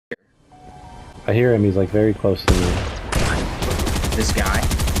I hear him. He's like very close to me. This guy?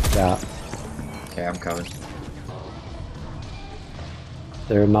 Yeah. Okay, I'm coming.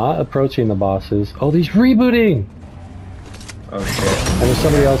 They're not approaching the bosses. Oh, he's rebooting! Oh shit. And there's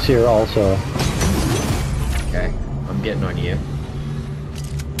somebody else here also. Okay, I'm getting on you.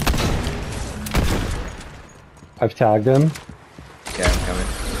 I've tagged him. Okay, I'm coming.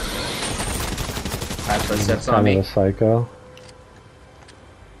 I have footsteps on Kind me. of a psycho.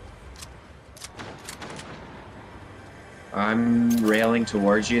 I'm railing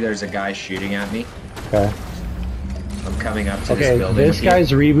towards you. There's a guy shooting at me. Okay. I'm coming up to Okay, this building. this with you.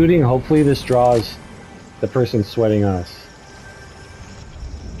 guy's rebooting. Hopefully this draws the person sweating us.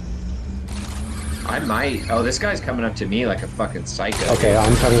 I might. Oh, this guy's coming up to me like a fucking psycho. Okay,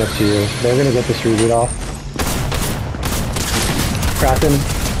 I'm coming up to you. They're gonna get this reboot off. Crack him.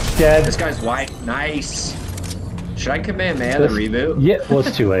 Dead. This guy's white. Nice. Should I Kamehameha the reboot? Yeah, well,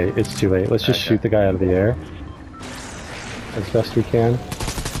 it's too late. It's too late. Let's just Okay. shoot the guy out of the air as best we can.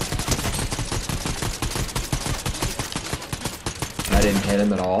 I didn't hit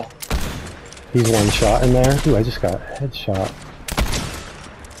him at all. He's one shot in there. Ooh, I just got a headshot.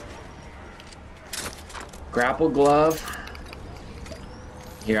 Grapple glove.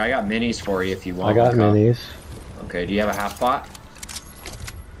 Here, I got minis for you if you want. I got one, Kyle. minis. Okay, do you have a half pot?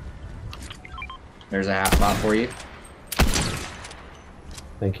 There's a half pot for you.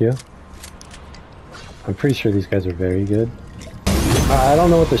 Thank you. I'm pretty sure these guys are very good. I don't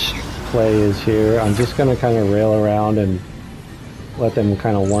know what the play is here. I'm just gonna kind of rail around and let them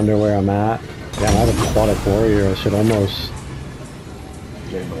kind of wonder where I'm at. Yeah, I have a aquatic warrior. I should almost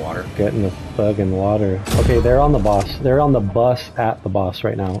Get in the water. get in the fucking water. Okay, they're on the boss. They're on the bus at the boss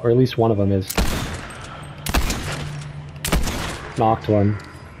right now, or at least one of them is. Knocked one.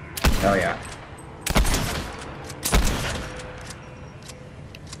 Oh yeah.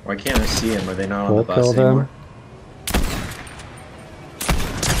 Why can't I see him? Are they not on the Full bus kill them. anymore?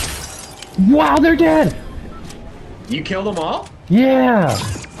 Wow, they're dead! You killed them all? Yeah!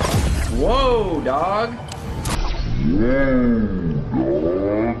 Whoa, dog!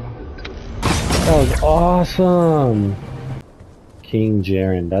 That was awesome! King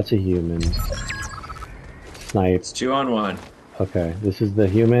Jaren, that's a human. Snipe. It's 2-on-1. Okay, this is the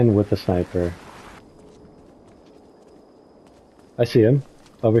human with the sniper. I see him.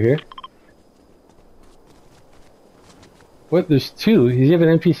 Over here. What? There's two? Does he have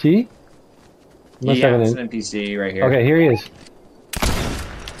an NPC? Must Yeah, have it's an an NPC right here. Okay, here he is.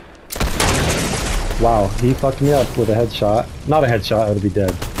 Wow, he fucked me up with a headshot. Not a headshot, I would be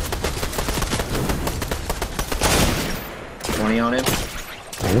dead. 20 on him.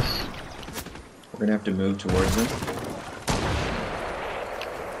 Nice. We're gonna have to move towards him.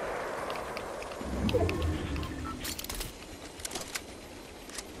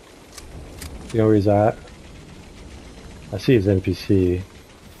 You know where he's at? I see his NPC.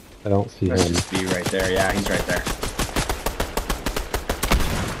 I don't see Let's him. just be right there. Yeah, he's right there.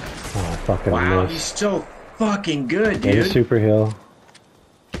 Oh, fucking Wow, missed. he's so fucking good, Get a dude. super heal.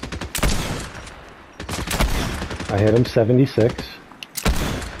 I hit him 76.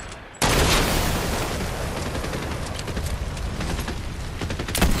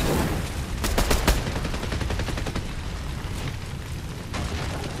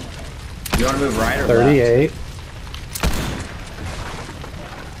 You wanna move right or 38 left?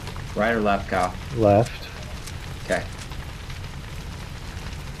 Right or left, Kyle? left. Okay.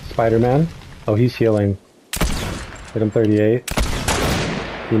 Spider-Man. Oh, he's healing. Hit him 38.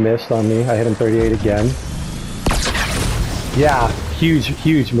 He missed on me. I hit him 38 again. Yeah,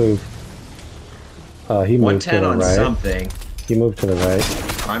 huge move. He moved to 110 the on right. something. He moved to the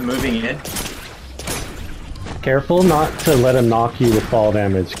right. I'm moving in. Careful not to let him knock you with fall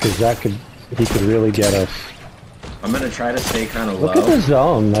damage, because he could really get us. I'm gonna try to stay kind of low. Look at the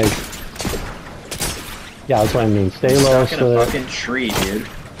zone, like. Yeah, that's what I mean. Stay low, Stuck in so a that, fucking tree, dude.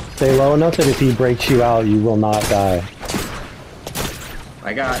 stay low enough that if he breaks you out, you will not die.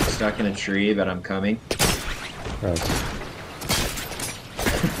 I got stuck in a tree, but I'm coming. Gross.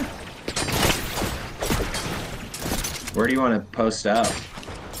 Where do you want to post up?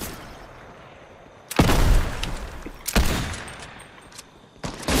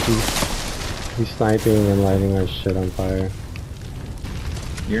 He's sniping and lighting our shit on fire.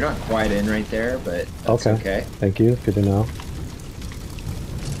 You're not quite in right there, but that's okay. Thank you. Good to know.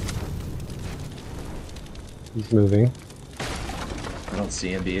 He's moving. I don't see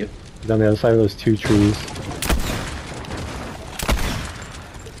him, do you? He's on the other side of those two trees.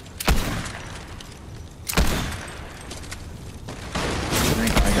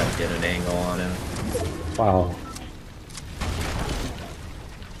 I gotta get an angle on him. Wow.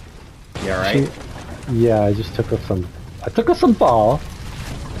 You You alright? Yeah, I just took us some... I took us some ball.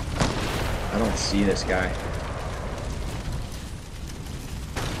 I don't see this guy.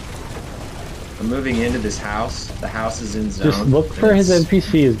 I'm moving into this house. The house is in zone. Just look for his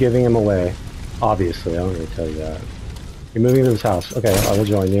NPC is giving him away. Obviously, I don't need to tell you that. You're moving to this house. Okay, I will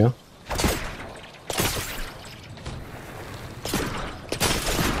join you.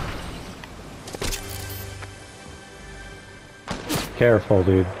 Careful,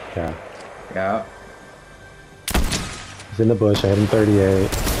 dude. Yeah. Yeah. He's in the bush. I hit him 38.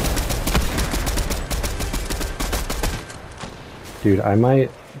 Dude, I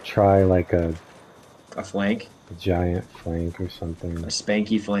might try like a flank. A giant flank or something. A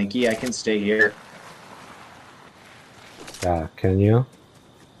spanky flanky. I can stay here. Yeah, can you?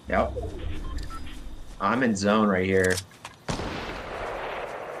 Yep. I'm in zone right here.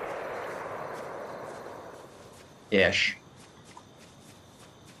 Ish.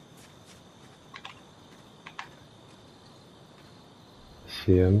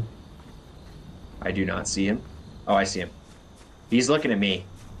 See him? I do not see him. Oh, I see him. He's looking at me.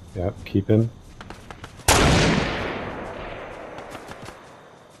 Yep, keep him.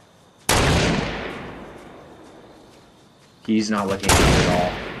 He's not looking at me at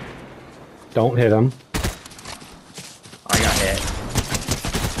all. Don't hit him. I got hit.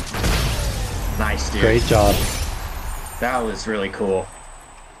 Nice, dude. Great job. That was really cool.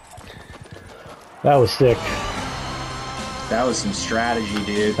 That was sick. That was some strategy,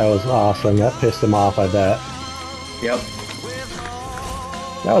 dude. That was awesome. That pissed him off, I bet. Yep.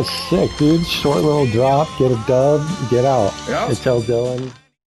 That was sick, dude. Short little drop, get a dub, get out. Yep. And tell Dylan